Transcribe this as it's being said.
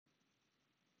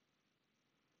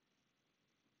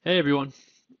Hey everyone,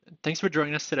 thanks for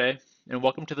joining us today and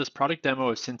welcome to this product demo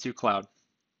of Cintoo Cloud.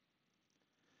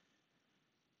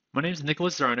 My name is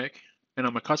Nicholas Zarnick and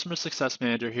I'm a customer success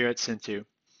manager here at Cintoo.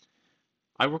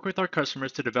 I work with our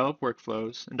customers to develop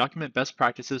workflows and document best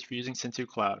practices for using Cintoo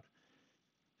Cloud,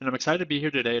 and I'm excited to be here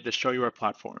today to show you our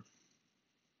platform.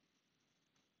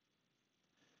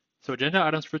 So agenda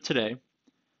items for today,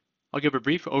 I'll give a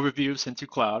brief overview of Cintoo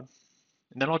Cloud,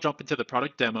 and then I'll jump into the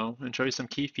product demo and show you some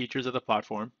key features of the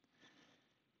platform.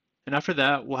 And after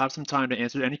that, we'll have some time to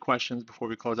answer any questions before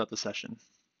we close out the session.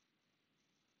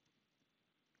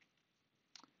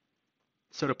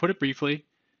 So to put it briefly,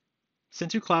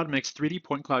 Cintoo Cloud makes 3D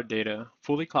point cloud data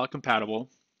fully cloud compatible,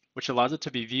 which allows it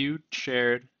to be viewed,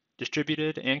 shared,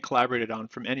 distributed, and collaborated on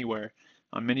from anywhere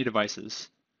on many devices.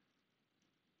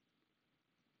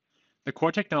 The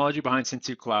core technology behind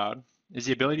Cintoo Cloud is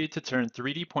the ability to turn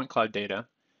 3D point cloud data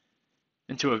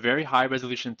into a very high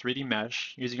resolution 3D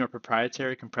mesh using our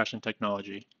proprietary compression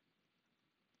technology.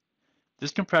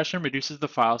 This compression reduces the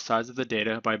file size of the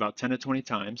data by about 10 to 20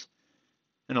 times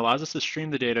and allows us to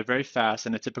stream the data very fast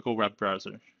in a typical web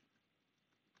browser.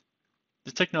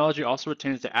 This technology also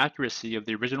retains the accuracy of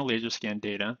the original laser scan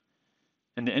data,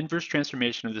 and the inverse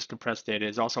transformation of this compressed data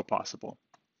is also possible.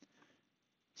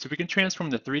 So we can transform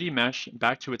the 3D mesh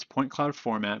back to its point cloud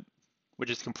format, which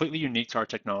is completely unique to our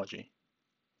technology.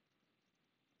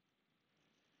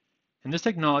 And this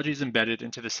technology is embedded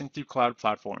into the Cintoo Cloud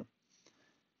platform,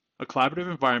 a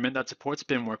collaborative environment that supports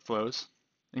BIM workflows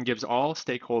and gives all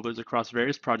stakeholders across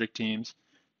various project teams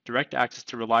direct access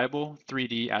to reliable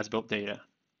 3D as-built data.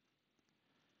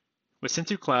 With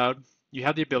Cintoo Cloud, you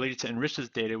have the ability to enrich this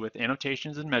data with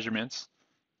annotations and measurements,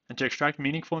 and to extract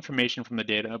meaningful information from the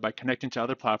data by connecting to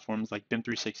other platforms like BIM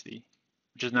 360,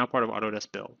 which is now part of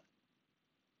Autodesk Build.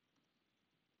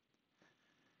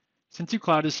 Cintoo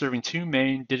Cloud is serving two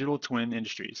main digital twin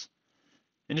industries.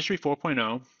 Industry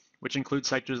 4.0, which includes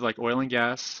sectors like oil and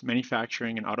gas,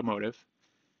 manufacturing, and automotive.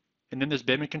 And then there's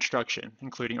BIM and construction,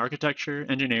 including architecture,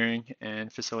 engineering,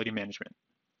 and facility management.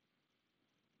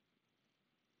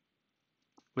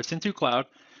 With Cintoo Cloud,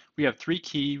 we have three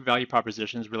key value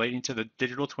propositions relating to the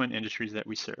digital twin industries that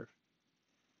we serve.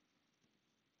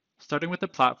 Starting with the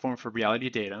platform for reality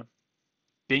data,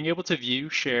 being able to view,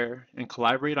 share, and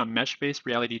collaborate on mesh-based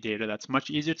reality data that's much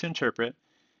easier to interpret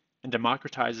and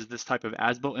democratizes this type of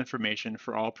as-built information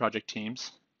for all project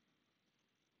teams.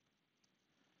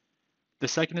 The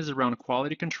second is around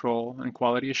quality control and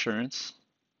quality assurance,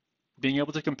 being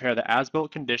able to compare the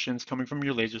as-built conditions coming from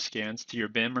your laser scans to your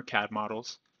BIM or CAD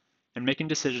models, and making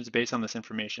decisions based on this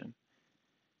information.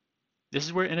 This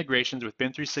is where integrations with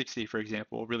BIM 360, for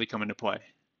example, really come into play.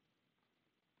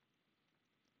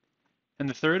 And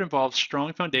the third involves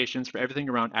strong foundations for everything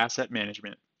around asset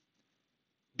management,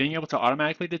 being able to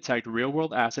automatically detect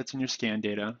real-world assets in your scan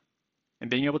data, and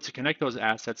being able to connect those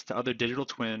assets to other digital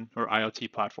twin or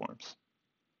IoT platforms.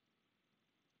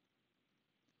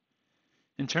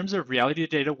 In terms of reality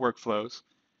data workflows,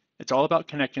 it's all about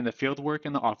connecting the field work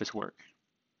and the office work.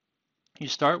 You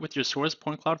start with your source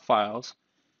point cloud files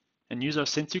and use our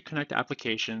Cintoo Connect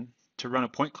application to run a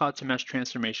point cloud to mesh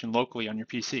transformation locally on your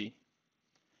PC.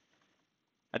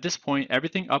 At this point,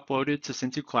 everything uploaded to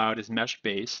Cintoo Cloud is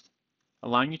mesh-based,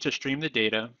 allowing you to stream the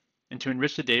data and to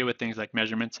enrich the data with things like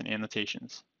measurements and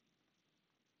annotations.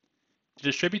 To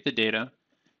distribute the data,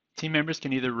 team members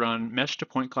can either run mesh to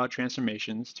point cloud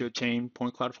transformations to obtain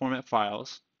point cloud format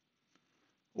files,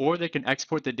 or they can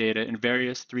export the data in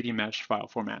various 3D mesh file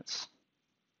formats.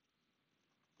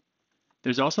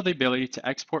 There's also the ability to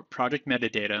export project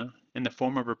metadata in the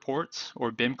form of reports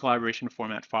or BIM collaboration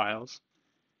format files,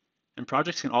 and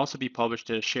projects can also be published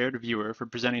to a shared viewer for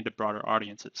presenting to broader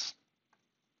audiences.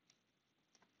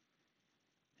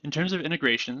 In terms of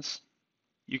integrations,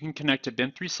 you can connect to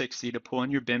BIM 360 to pull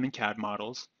in your BIM and CAD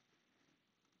models,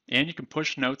 and you can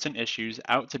push notes and issues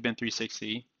out to BIM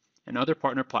 360 and other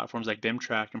partner platforms like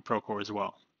BIMtrack and Procore as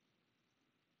well.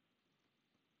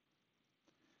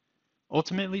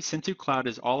 Ultimately, Cintoo Cloud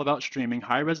is all about streaming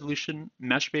high-resolution,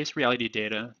 mesh-based reality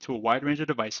data to a wide range of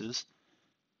devices,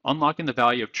 unlocking the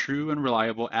value of true and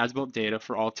reliable as-built data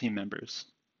for all team members.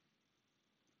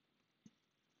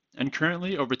 And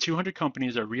currently, over 200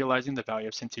 companies are realizing the value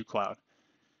of Cintoo Cloud.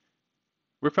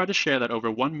 We're proud to share that over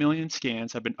 1 million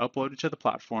scans have been uploaded to the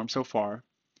platform so far,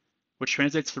 which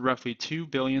translates to roughly 2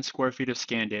 billion square feet of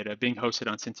scan data being hosted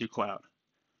on Cintoo Cloud.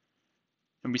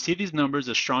 And we see these numbers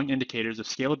as strong indicators of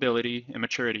scalability and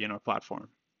maturity in our platform.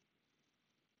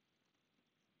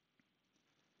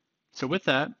 So with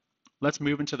that, let's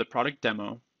move into the product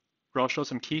demo, where I'll show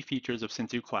some key features of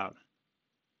Cintoo Cloud.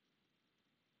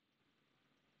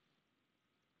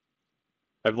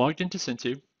 I've logged into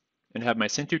Cintoo and have my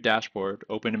Cintoo dashboard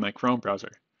open in my Chrome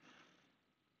browser.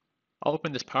 I'll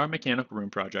open this Power Mechanical Room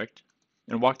project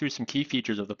and walk through some key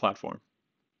features of the platform.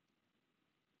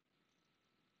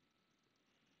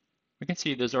 We can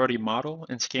see there's already model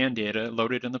and scan data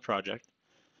loaded in the project,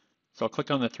 so I'll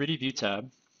click on the 3D View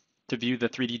tab to view the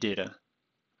 3D data.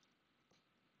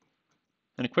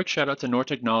 And a quick shout out to NOAR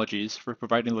Technologies for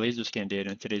providing the laser scan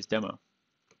data in today's demo.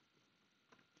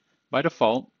 By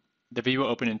default, the view will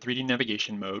open in 3D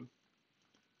navigation mode,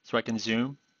 so I can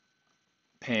zoom,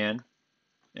 pan,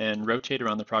 and rotate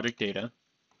around the project data.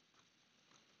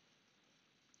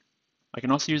 I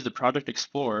can also use the Project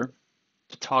Explorer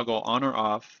to toggle on or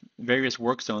off various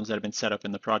work zones that have been set up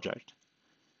in the project.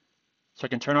 So I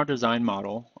can turn our design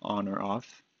model on or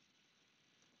off.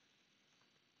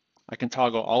 I can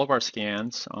toggle all of our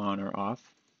scans on or off.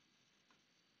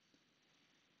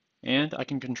 And I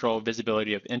can control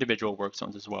visibility of individual work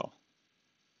zones as well.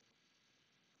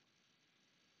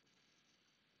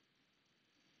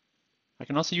 I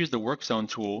can also use the work zone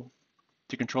tool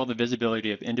to control the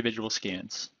visibility of individual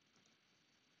scans.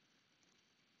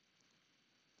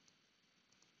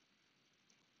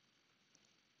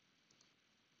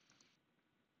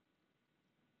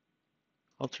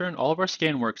 I'll turn all of our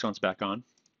scan work zones back on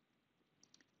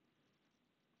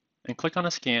and click on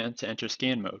a scan to enter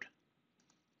scan mode.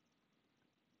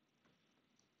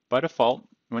 By default,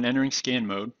 when entering scan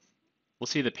mode, we'll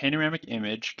see the panoramic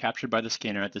image captured by the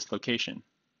scanner at this location.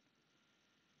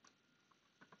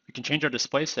 We can change our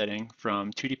display setting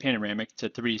from 2D panoramic to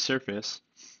 3D surface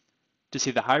to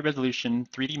see the high resolution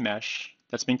 3D mesh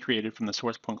that's been created from the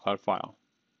source point cloud file.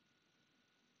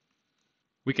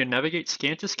 We can navigate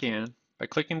scan to scan by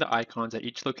clicking the icons at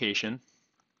each location,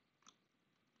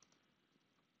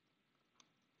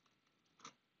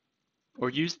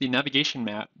 or use the navigation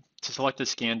map to select a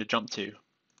scan to jump to.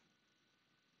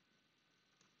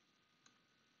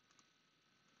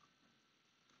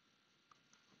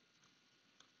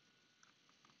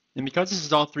 And because this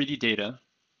is all 3D data,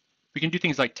 we can do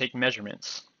things like take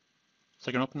measurements. So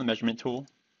I can open the measurement tool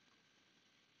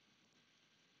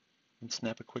and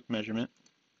snap a quick measurement.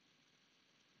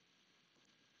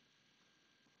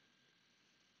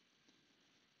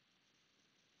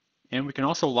 And we can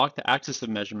also lock the axis of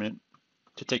measurement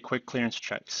to take quick clearance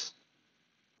checks.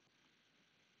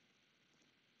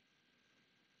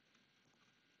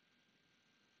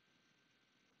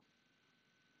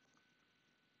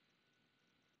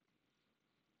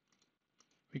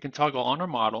 We can toggle on our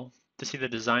model to see the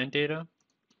design data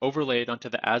overlaid onto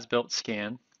the as-built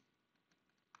scan.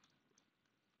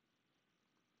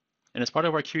 And as part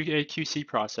of our QA/QC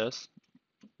process,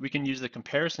 we can use the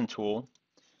comparison tool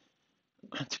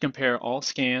to compare all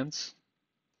scans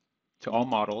to all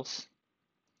models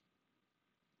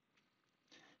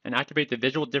and activate the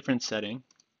visual difference setting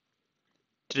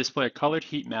to display a colored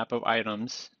heat map of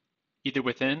items either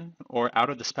within or out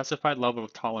of the specified level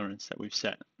of tolerance that we've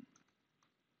set.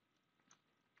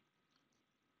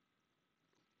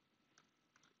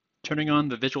 Turning on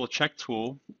the visual check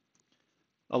tool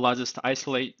allows us to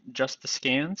isolate just the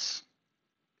scans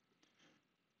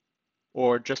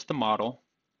or just the model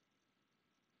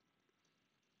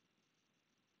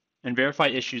and verify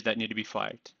issues that need to be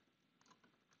flagged.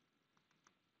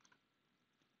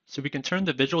 So we can turn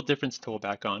the visual difference tool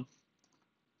back on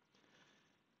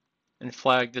and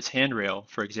flag this handrail,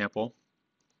 for example,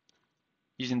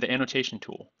 using the annotation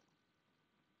tool.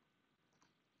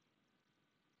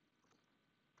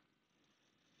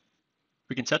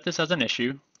 We can set this as an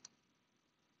issue,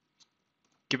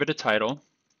 give it a title,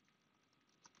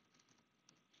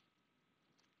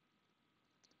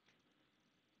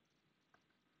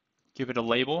 give it a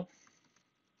label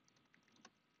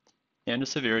and a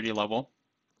severity level,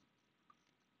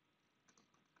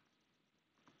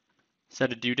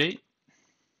 set a due date,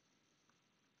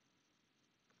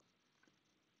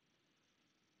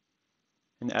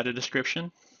 and add a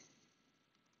description.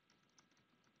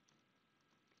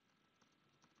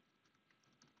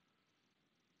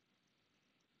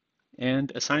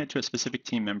 And assign it to a specific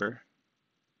team member.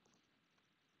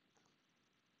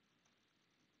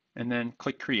 And then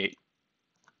click Create.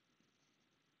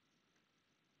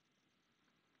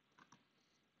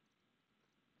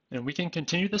 And we can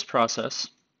continue this process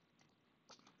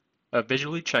of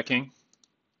visually checking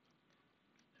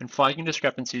and flagging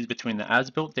discrepancies between the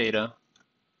as-built data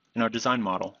and our design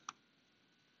model.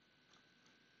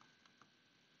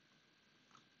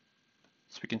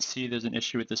 So we can see there's an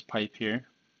issue with this pipe here.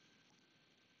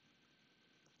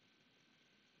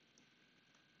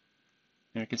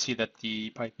 And we can see that the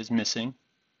pipe is missing.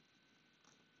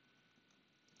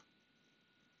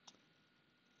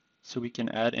 So we can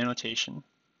add annotation.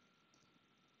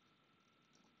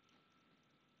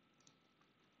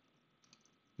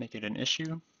 Make it an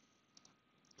issue,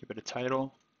 give it a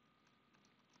title,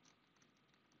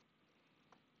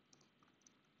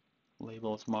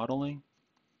 label as modeling,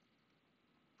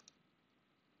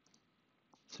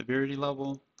 severity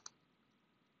level,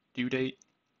 due date,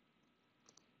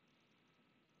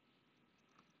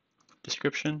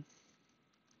 description,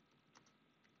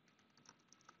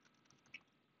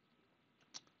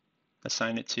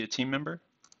 assign it to a team member,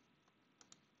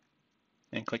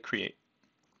 and click Create.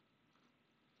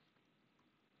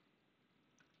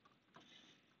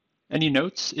 Any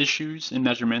notes, issues, and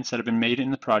measurements that have been made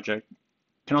in the project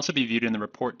can also be viewed in the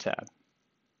Report tab.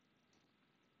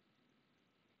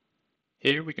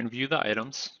 Here we can view the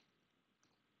items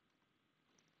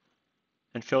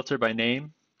and filter by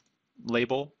name,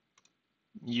 label,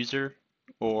 user,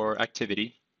 or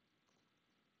activity.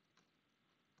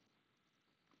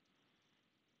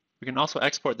 We can also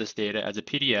export this data as a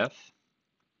PDF,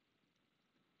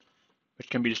 which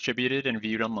can be distributed and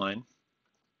viewed online.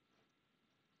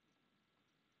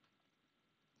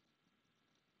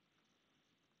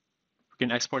 We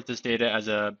can export this data as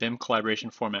a BIM collaboration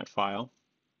format file.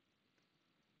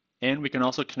 And we can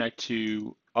also connect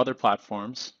to other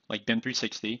platforms like BIM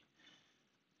 360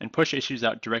 and push issues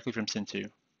out directly from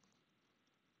Cintoo.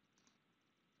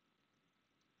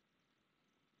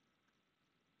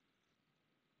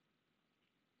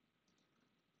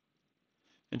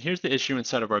 And here's the issue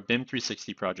inside of our BIM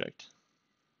 360 project.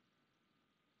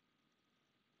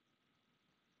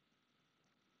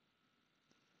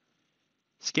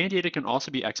 Scan data can also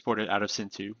be exported out of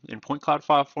Cintoo in point cloud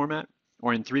file format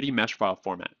or in 3D mesh file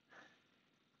format.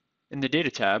 In the Data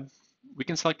tab, we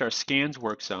can select our Scans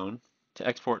work zone to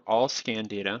export all scan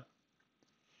data,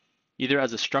 either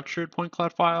as a structured point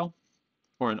cloud file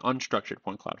or an unstructured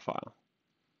point cloud file.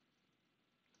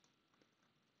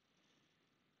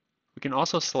 We can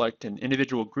also select an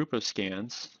individual group of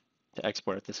scans to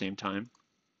export at the same time.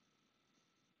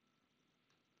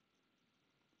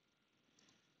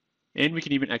 And we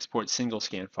can even export single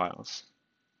scan files.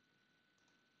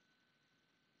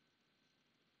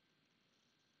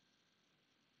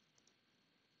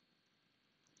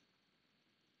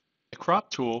 The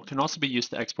crop tool can also be used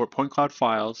to export point cloud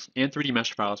files and 3D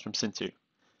mesh files from Cintoo.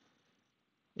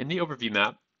 In the overview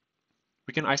map,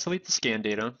 we can isolate the scan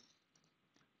data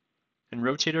and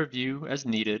rotate our view as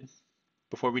needed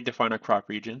before we define our crop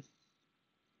region.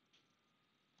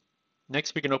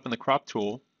 Next, we can open the crop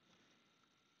tool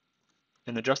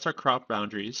and adjust our crop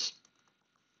boundaries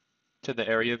to the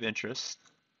area of interest.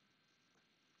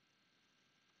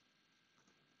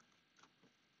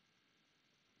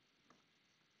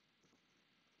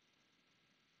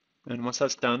 And once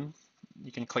that's done,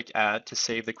 you can click Add to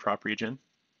save the crop region.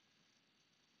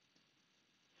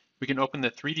 We can open the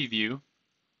 3D view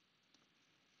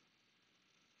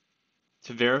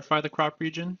to verify the crop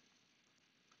region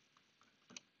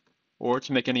or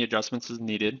to make any adjustments as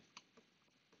needed.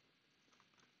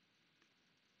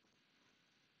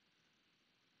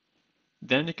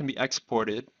 Then it can be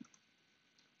exported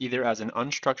either as an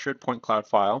unstructured point cloud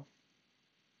file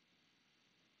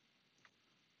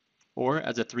or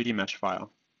as a 3D mesh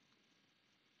file.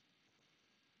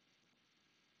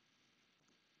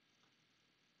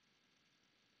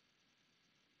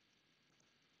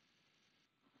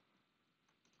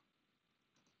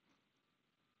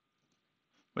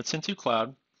 With Cintoo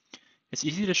Cloud, it's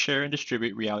easy to share and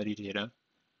distribute reality data,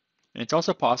 and it's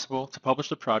also possible to publish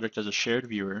the project as a shared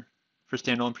viewer for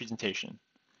standalone presentation.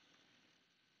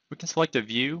 We can select a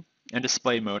view and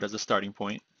display mode as a starting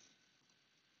point,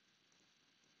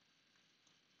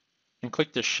 and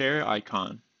click the Share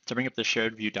icon to bring up the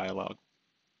Shared View dialog.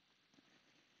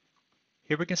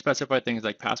 Here we can specify things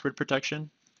like password protection,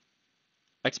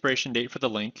 expiration date for the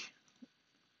link,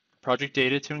 project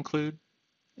data to include,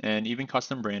 and even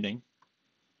custom branding.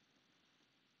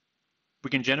 We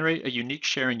can generate a unique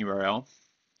sharing URL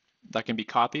that can be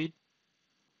copied,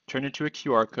 turned into a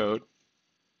QR code,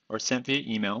 or sent via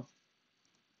email.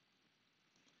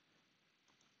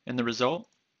 And the result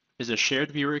is a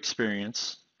shared viewer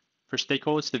experience for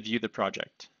stakeholders to view the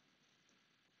project.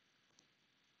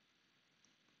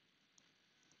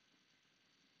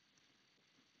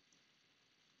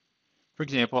 For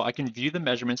example, I can view the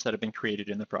measurements that have been created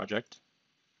in the project.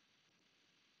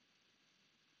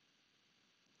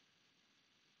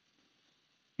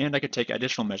 And I could take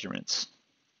additional measurements.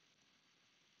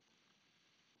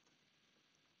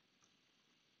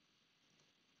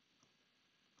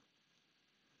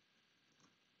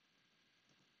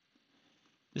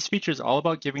 This feature is all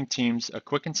about giving teams a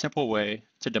quick and simple way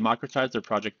to democratize their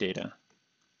project data.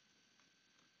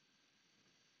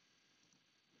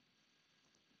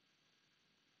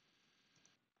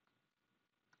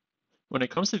 When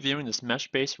it comes to viewing this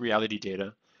mesh-based reality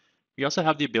data, we also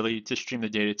have the ability to stream the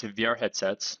data to VR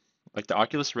headsets like the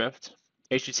Oculus Rift,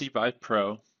 HTC Vive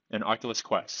Pro, and Oculus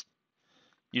Quest,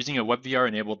 using a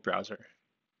WebVR-enabled browser.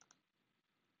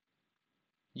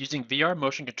 Using VR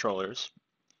motion controllers,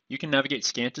 you can navigate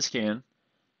scan to scan,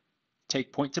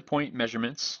 take point-to-point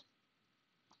measurements,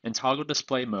 and toggle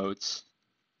display modes,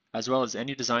 as well as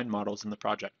any design models in the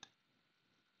project.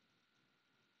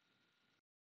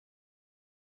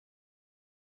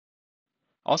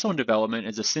 Also in development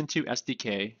is a Cintoo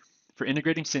SDK for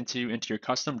integrating Cintoo into your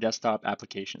custom desktop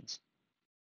applications.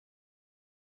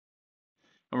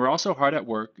 And we're also hard at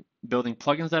work building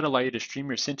plugins that allow you to stream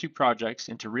your Cintoo projects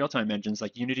into real-time engines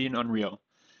like Unity and Unreal,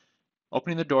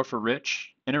 opening the door for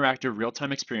rich, interactive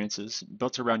real-time experiences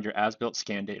built around your as-built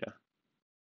scan data.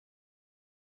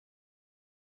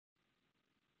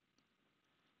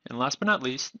 And last but not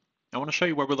least, I want to show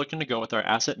you where we're looking to go with our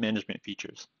asset management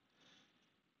features.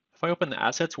 If I open the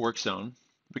Assets work zone,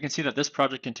 we can see that this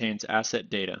project contains asset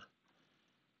data.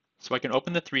 So I can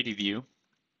open the 3D view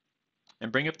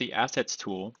and bring up the Assets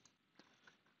tool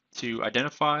to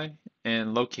identify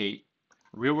and locate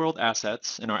real-world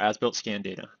assets in our as-built scan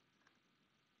data.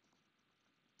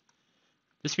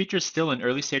 This feature is still in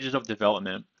early stages of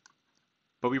development,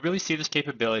 but we really see this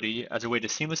capability as a way to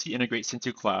seamlessly integrate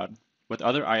Cintoo Cloud with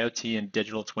other IoT and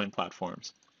digital twin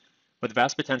platforms, with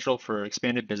vast potential for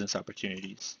expanded business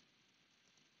opportunities.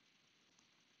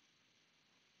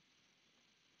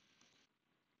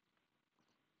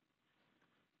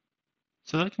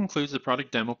 So that concludes the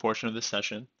product demo portion of this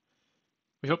session.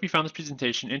 We hope you found this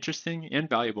presentation interesting and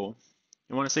valuable,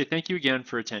 and want to say thank you again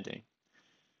for attending.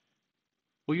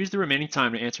 We'll use the remaining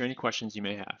time to answer any questions you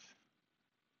may have.